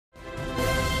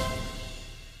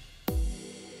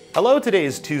Hello, today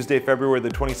is Tuesday, February the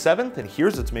 27th, and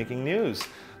here's what's making news.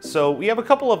 So we have a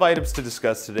couple of items to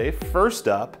discuss today. First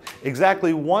up,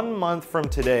 exactly 1 month from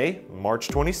today, March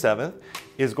 27th,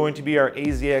 is going to be our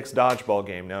AZX dodgeball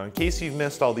game. Now, in case you've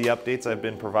missed all the updates I've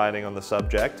been providing on the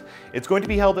subject, it's going to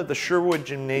be held at the Sherwood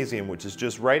Gymnasium, which is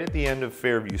just right at the end of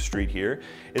Fairview Street here.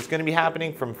 It's going to be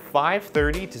happening from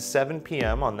 5:30 to 7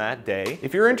 p.m. on that day.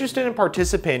 If you're interested in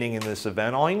participating in this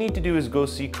event, all you need to do is go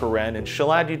see Karen and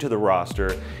she'll add you to the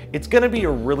roster. It's going to be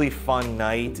a really fun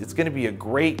night. It's going to be a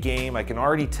great game, I can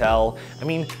already tell. I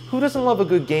mean, who doesn't love a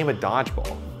good game of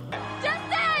dodgeball?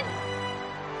 Justin!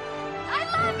 I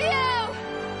love you!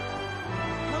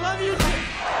 I love you!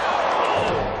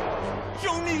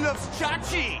 Joni loves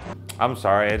Chachi! I'm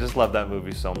sorry, I just love that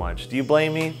movie so much. Do you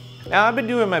blame me? Now, I've been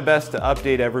doing my best to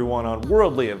update everyone on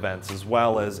worldly events as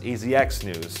well as AZX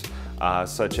news,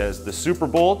 such as the Super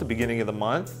Bowl at the beginning of the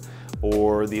month,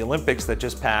 or the Olympics that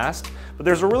just passed. But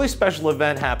there's a really special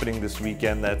event happening this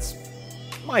weekend that's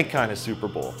my kind of Super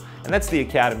Bowl, and that's the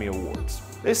Academy Awards.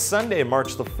 This Sunday,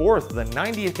 March the 4th, the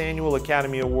 90th Annual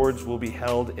Academy Awards will be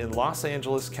held in Los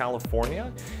Angeles,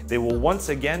 California. They will once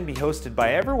again be hosted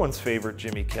by everyone's favorite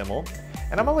Jimmy Kimmel,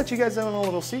 and I'm gonna let you guys in on a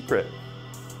little secret.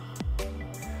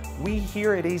 We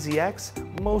here at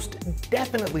AZX most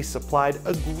definitely supplied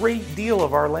a great deal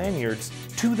of our lanyards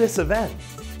to this event.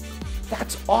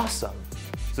 That's awesome.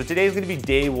 So today is going to be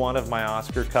day one of my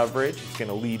Oscar coverage. It's going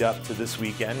to lead up to this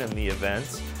weekend and the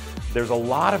events. There's a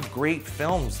lot of great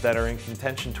films that are in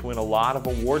contention to win a lot of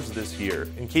awards this year.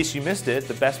 In case you missed it,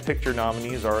 the Best Picture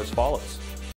nominees are as follows.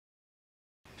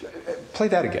 Play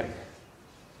that again.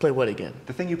 Play what again?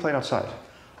 The thing you played outside.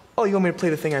 Oh, you want me to play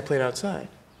the thing I played outside?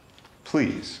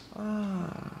 Please.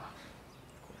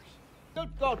 Good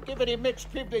God, give it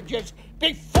mixed privileges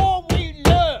before we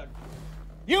learn.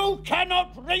 You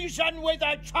cannot reason with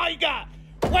a tiger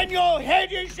when your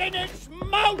head is in its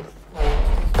mouth!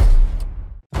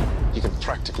 You can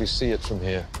practically see it from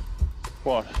here.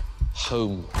 What?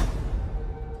 Home.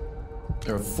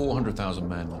 There are 400,000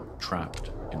 men trapped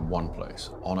in one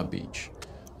place, on a beach.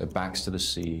 Their backs to the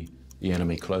sea, the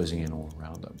enemy closing in all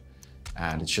around them.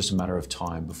 And it's just a matter of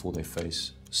time before they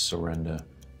face surrender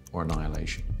or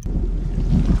annihilation.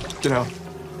 Get out.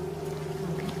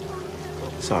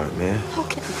 Sorry, man.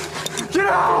 Okay. Get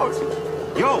out!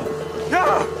 Yo!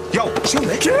 Yo, chill,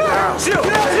 man. Get out!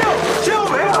 Chill,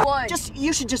 man! What?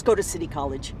 You should just go to City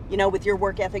College. You know, with your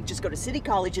work ethic, just go to City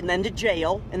College and then to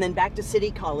jail, and then back to City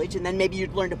College, and then maybe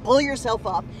you'd learn to pull yourself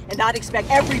up and not expect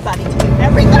everybody to do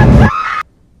everything.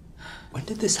 When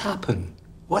did this happen?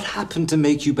 What happened to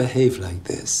make you behave like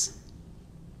this?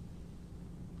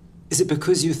 Is it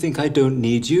because you think I don't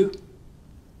need you?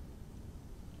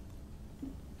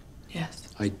 Yes.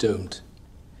 I don't.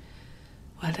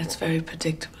 Well, that's very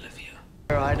predictable of you.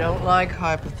 I don't like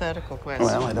hypothetical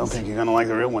questions. Well, I don't think you're gonna like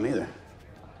the real one either.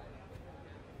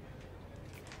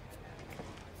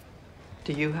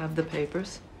 Do you have the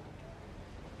papers?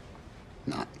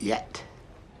 Not yet.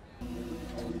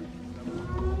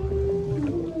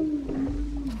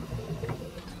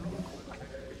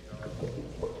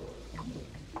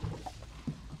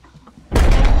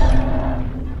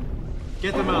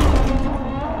 Get them out.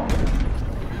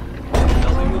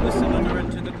 Tell them move the cylinder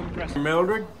into the compressor.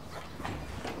 Mildred,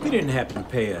 you didn't happen to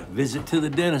pay a visit to the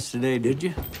dentist today, did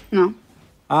you? No.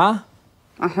 Huh?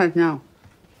 I said no.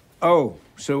 Oh,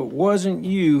 so it wasn't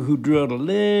you who drilled a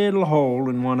little hole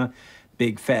in one of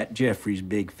Big Fat Jeffrey's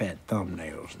big fat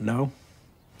thumbnails, no?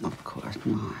 Of course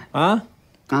not. Huh?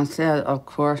 I said, of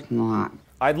course not.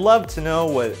 I'd love to know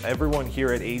what everyone here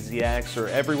at AZX or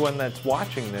everyone that's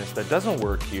watching this that doesn't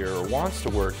work here or wants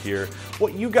to work here,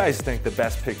 what you guys think the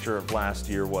best picture of last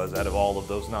year was out of all of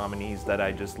those nominees that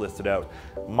I just listed out.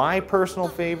 My personal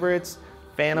favorites,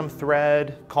 Phantom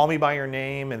Thread, Call Me By Your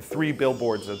Name, and 3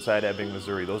 Billboards Outside Ebbing,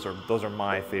 Missouri. Those are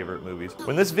my favorite movies.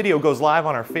 When this video goes live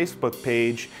on our Facebook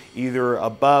page, either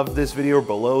above this video or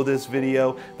below this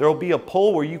video, there will be a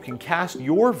poll where you can cast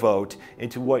your vote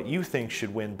into what you think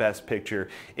should win Best Picture.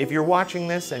 If you're watching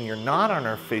this and you're not on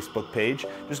our Facebook page,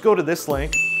 just go to this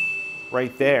link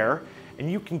right there, and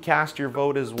you can cast your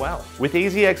vote as well. With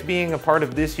AZX being a part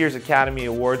of this year's Academy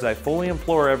Awards, I fully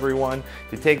implore everyone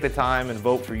to take the time and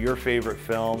vote for your favorite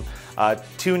film.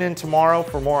 Tune in tomorrow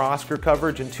for more Oscar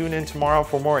coverage, and tune in tomorrow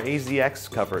for more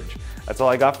AZX coverage. That's all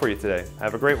I got for you today.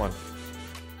 Have a great one.